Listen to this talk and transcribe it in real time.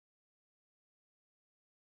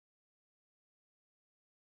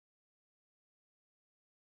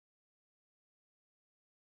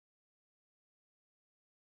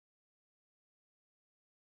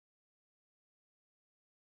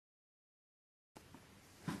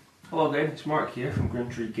Hello again, it's Mark here from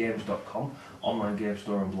GrimTreeGames.com, online game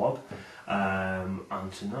store and blog.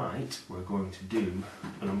 And tonight we're going to do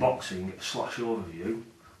an unboxing slash overview,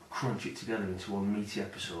 crunch it together into one meaty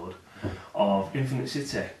episode of Infinite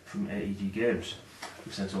City from AEG Games.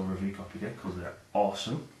 We've sent over a review copy there because they're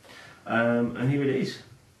awesome. And here it is.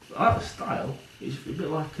 I like the style. It's a bit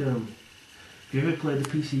like, have you ever played the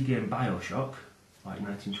PC game Bioshock? Like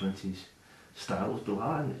 1920s style, it's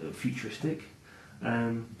built futuristic.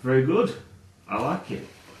 Very good. I like it.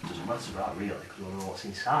 It doesn't matter that really because we don't know what's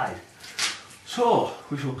inside. So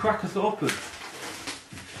we shall crack it open.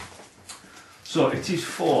 So it is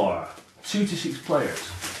for 2 to 6 players,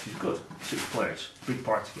 which is good. 6 players, big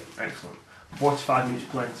party game, excellent. 45 minutes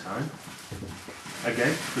playing time.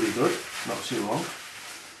 Again, pretty good, not too long.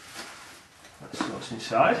 Let's see what's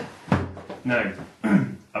inside. Now,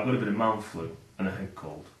 I've got a bit of mouth flu and a head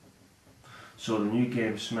cold. So the new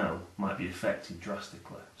game smell might be affected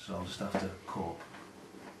drastically, so I'll just have to cope.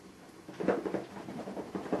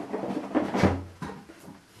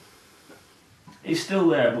 It's still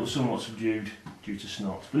there but somewhat subdued due to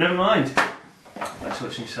snot, but never mind. Let's see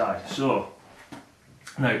what's inside. So,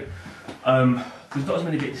 now, there's not as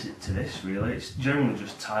many bits to this really, it's generally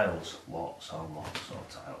just tiles, lots and lots of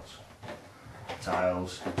tiles.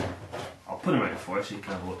 Tiles, I'll put them out for you so you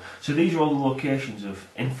can have a look. So these are all the locations of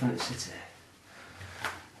Infinite City.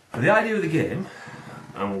 The idea of the game,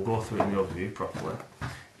 and we'll go through it in the overview properly,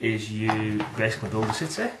 is you basically build a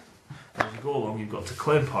city, and as you go along you've got to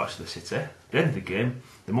claim parts of the city. At the end of the game,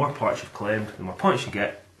 the more parts you've claimed, the more points you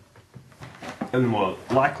get, and the more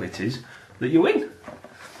likely it is that you win.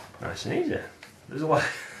 Nice and easy. There's a lot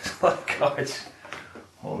of cards.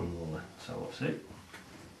 Holy moly, so let's see.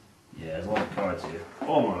 Yeah, there's a lot of cards here.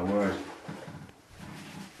 Oh my word.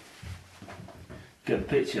 Get the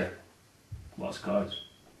picture. Lots of cards.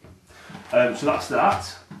 So that's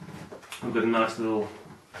that. We've got a nice little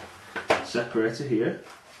separator here.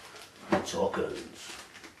 Tokens.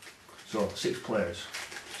 So 6 players,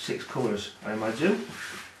 6 colours, I imagine.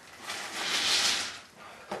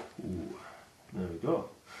 Ooh, there we go.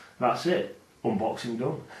 That's it. Unboxing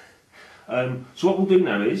done. So what we'll do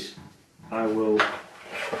now is I will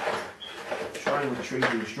try and retrieve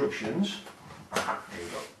the instructions. There you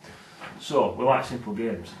go. So we like simple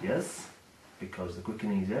games, yes, because they're quick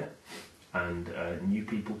and easy. And new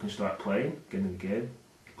people can start playing, get in the game,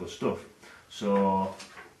 good stuff. So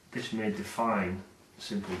this may define a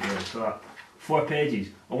simple game. So that 4 pages,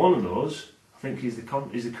 and one of those I think is the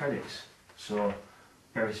credits. So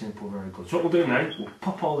very simple, very good. So what we'll do now, we'll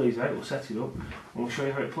pop all these out, we'll set it up, and we'll show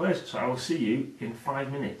you how it plays. So I will see you in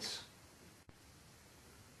 5 minutes.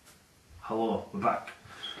 Hello, we're back.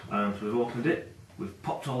 So we've opened it, we've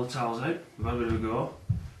popped all the tiles out, we've had a bit of a go.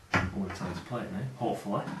 All the time to play it now,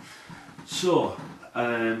 hopefully. So,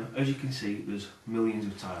 as you can see, there's millions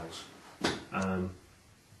of tiles.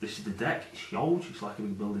 This is the deck, it's huge, it's like a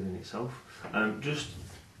big building in itself. Just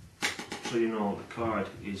so you know, the card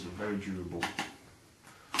is very durable,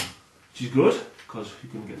 which is good, because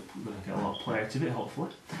you're going to get a lot of play out of it,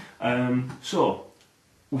 hopefully. So,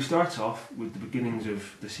 we start off with the beginnings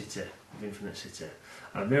of the city, of Infinite City.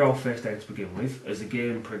 They're all face down to begin with. As the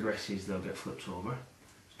game progresses, they'll get flipped over.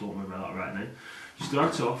 Don't worry about that right now. You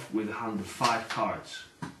start off with a hand of 5 cards.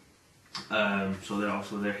 So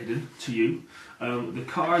they're hidden to you. The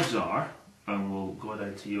cards are, and we'll go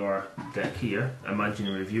down to your deck here,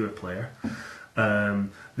 imaginary viewer player.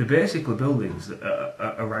 They're basically buildings that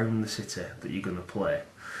are around the city that you're going to play.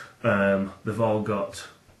 They've all got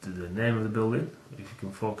the name of the building, if you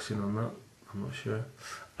can focus in on that, I'm not sure.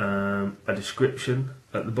 A description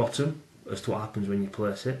at the bottom as to what happens when you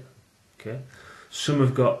place it. Okay. Some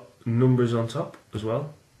have got numbers on top as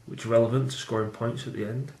well, which are relevant to scoring points at the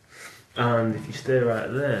end. And if you stay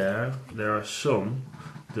right there, there are some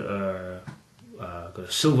that are got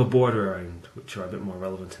a silver border around, which are a bit more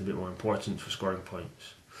relevant and a bit more important for scoring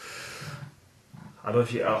points. I don't know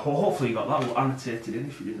if you, hopefully you got that annotated in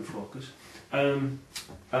if you didn't focus. And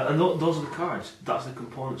those are the cards, that's the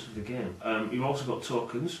components of the game. You've also got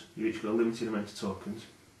tokens, you've each got a limited amount of tokens.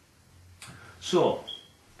 So,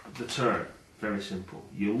 the turn. Very simple.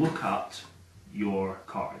 You look at your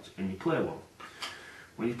cards and you play one.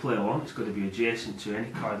 When you play one, it's got to be adjacent to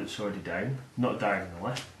any card that's already down, not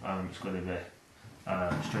diagonally. It's got to be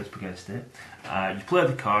straight up against it. You play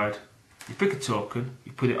the card, you pick a token,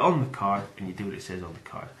 you put it on the card, and you do what it says on the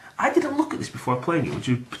card. I didn't look at this before playing it, which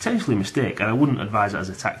is potentially a mistake, and I wouldn't advise it as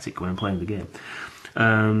a tactic when I'm playing the game.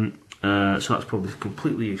 So that's probably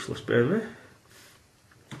completely useless. Bear with me.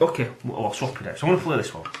 Okay, I'll swap it out. So I'm going to play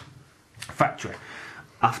this one. Factory.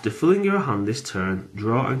 After filling your hand this turn,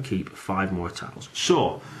 draw and keep 5 more tiles.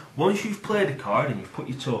 So, once you've played a card and you've put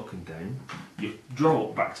your token down, you draw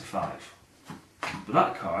up back to 5. But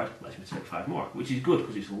that card lets me take 5 more, which is good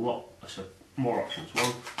because it's a lot, so more options. 1,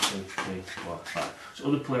 2, 3, 4, 5. So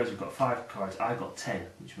other players have got 5 cards, I've got 10,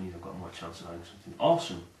 which means I've got more chance of having something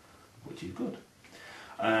awesome, which is good.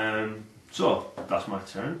 So that's my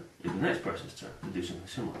turn. It's the next person's turn to do something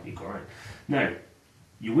similar. You go around. Now,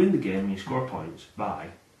 you win the game and you score points by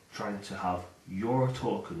trying to have your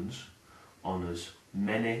tokens on as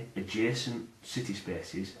many adjacent city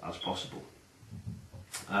spaces as possible.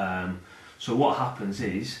 So what happens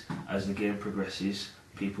is, as the game progresses,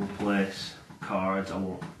 people place cards. I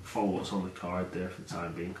won't follow what's on the card there for the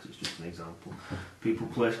time being because it's just an example. People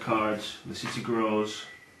place cards, the city grows.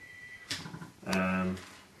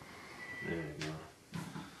 There you go.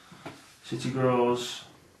 City grows,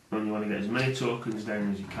 and you want to get as many tokens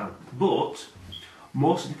down as you can. But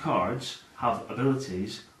most of the cards have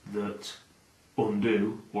abilities that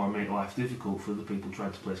undo or make life difficult for the people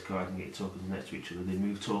trying to place cards and get tokens next to each other. They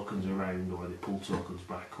move tokens around, or they pull tokens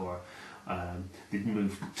back, or they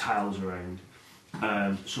move tiles around.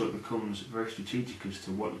 So it becomes very strategic as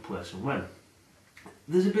to what you place and when.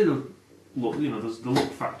 There's a bit of luck, there's the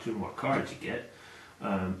luck factor in what cards you get,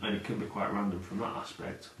 and it can be quite random from that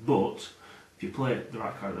aspect. But if you play the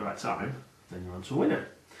right card at the right time, then you're on to a winner.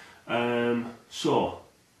 So,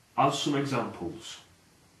 as some examples,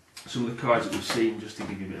 some of the cards that we've seen, just to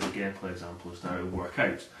give you a bit of a gameplay example as to how it will work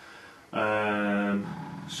out.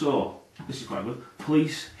 So, this is quite good.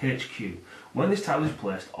 Police HQ. When this tile is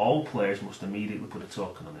placed, all players must immediately put a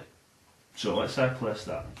token on it. So let's say I place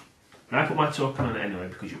that. And I put my token on it anyway,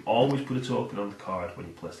 because you always put a token on the card when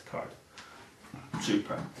you place the card.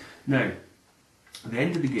 Super. Now, the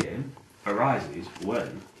end of the game arises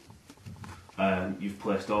when you've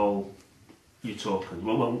placed all your tokens.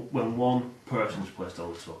 Well, when one person's placed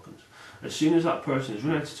all the tokens. As soon as that person has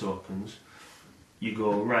run out of tokens, you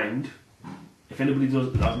go round. If anybody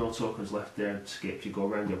does have no tokens left there to skip, you go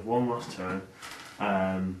around, you have one last turn,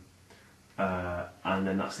 and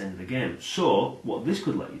then that's the end of the game. So, what this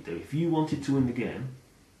could let you do, if you wanted to win the game,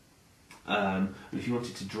 if you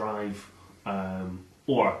wanted to drive,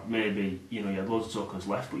 or maybe you had loads of tokens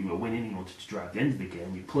left but you were winning and you wanted to drive at the end of the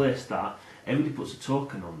game, you place that, everybody puts a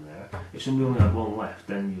token on there. If somebody only had one left,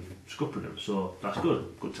 then you've scuppered them, so that's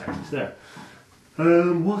good tactics there.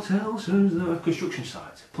 What else? There's a construction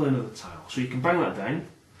site. Play another tile. So you can bang that down.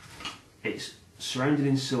 It's surrounded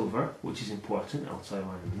in silver, which is important. I'll tell you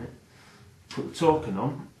why in a minute. Put the token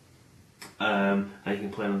on, and you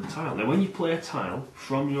can play another tile. Now, when you play a tile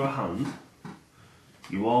from your hand,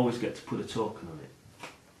 you always get to put a token on it.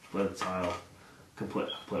 Play the tile. Can put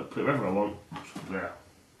it wherever I want. There.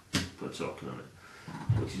 Put a token on it,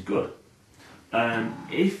 which is good.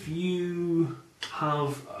 If you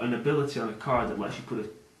have an ability on a card that lets you put a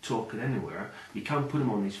token anywhere, you can put them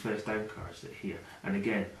on these face down cards that are here. And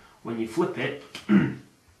again, when you flip it,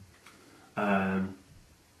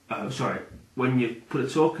 when you put a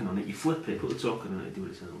token on it, you flip it, put the token on it, do what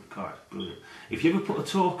it says on the card. Brilliant. If you ever put a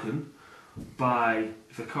token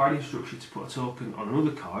if a card instructs you to put a token on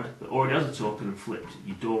another card that already has a token and flipped,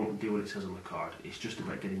 you don't do what it says on the card. It's just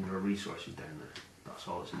about getting your resources down there. That's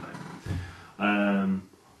all it's about.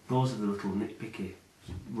 Those are the little nitpicky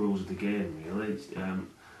rules of the game, really. And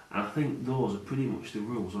I think those are pretty much the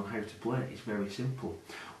rules on how to play it. It's very simple.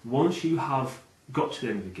 Once you have got to the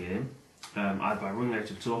end of the game, either by running out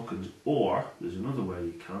of tokens, or there's another way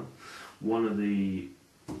you can. One of the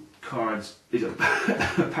cards is a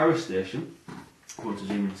power station. I want to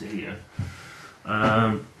zoom into here.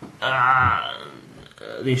 The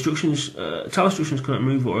instructions, tile instructions cannot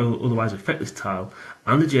move or otherwise affect this tile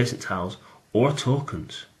and adjacent tiles or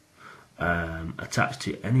tokens attached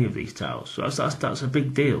to any of these tiles. So that's a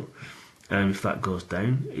big deal. If that goes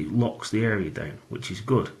down, it locks the area down, which is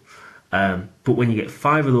good. But when you get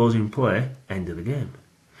 5 of those in play, end of the game.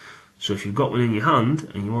 So if you've got one in your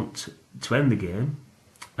hand and you want to end the game,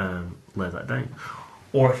 lay that down.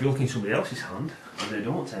 Or if you're looking at somebody else's hand and they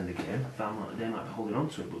don't want to end the game, they might be holding on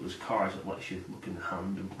to it, but there's cards that lets you look in the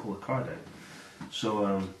hand and pull a card out.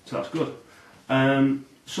 So that's good.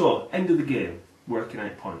 So, end of the game, working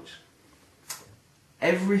out points.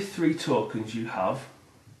 Every 3 tokens you have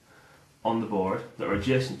on the board that are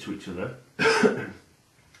adjacent to each other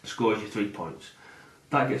scores you 3 points.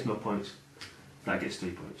 That gets no points, that gets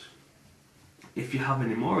 3 points. If you have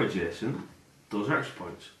any more adjacent, those are extra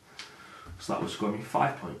points. So that would score me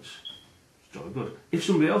 5 points. It's jolly good. If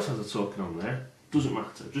somebody else has a token on there, doesn't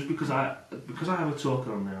matter. Just because I have a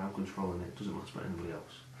token on there, I'm controlling it. Doesn't matter about anybody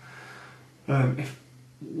else. If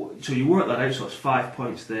so you work that out, so it's 5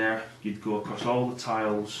 points there. You'd go across all the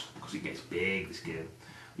tiles, because it gets big, this game.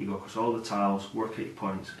 You go across all the tiles, work 8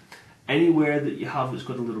 points. Anywhere that you have that's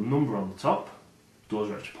got a little number on the top, those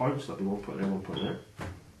are extra points, that'll be 1 point there, 1 point there.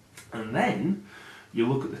 And then, you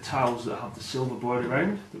look at the tiles that have the silver border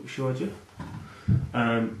around, that we showed you.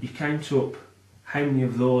 You count up how many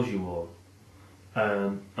of those you own.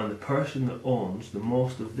 And the person that owns the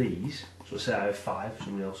most of these, so say I have 5,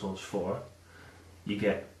 somebody else owns 4, you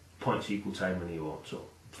get points equal to how many you own, so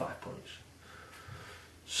 5 points.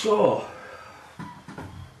 So,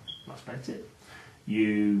 that's about it.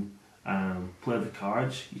 You play the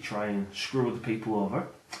cards, you try and screw other people over,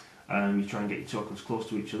 you try and get your tokens close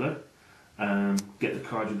to each other, get the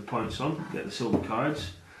cards with the points on, get the silver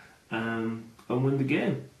cards, and win the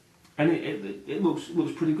game. And it looks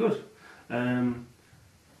pretty good.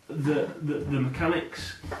 The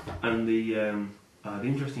mechanics and the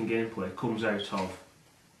interesting gameplay comes out of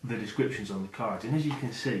the descriptions on the cards, and as you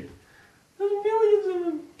can see, there's millions of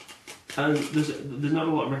them, and there's not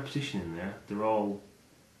a lot of repetition in there. They're all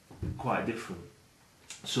quite different.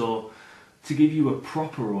 So to give you a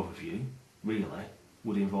proper overview, really,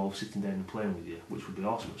 would involve sitting down and playing with you, which would be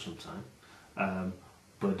awesome at some time.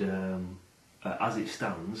 But as it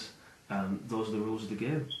stands, those are the rules of the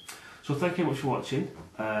game. So thank you very much for watching.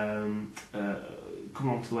 Come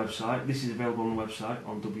on to the website. This is available on the website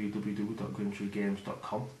on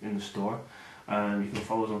www.grimtreegames.com in the store. You can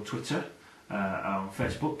follow us on Twitter, on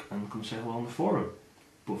Facebook, and come say hello on the forum.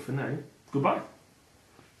 But for now, goodbye.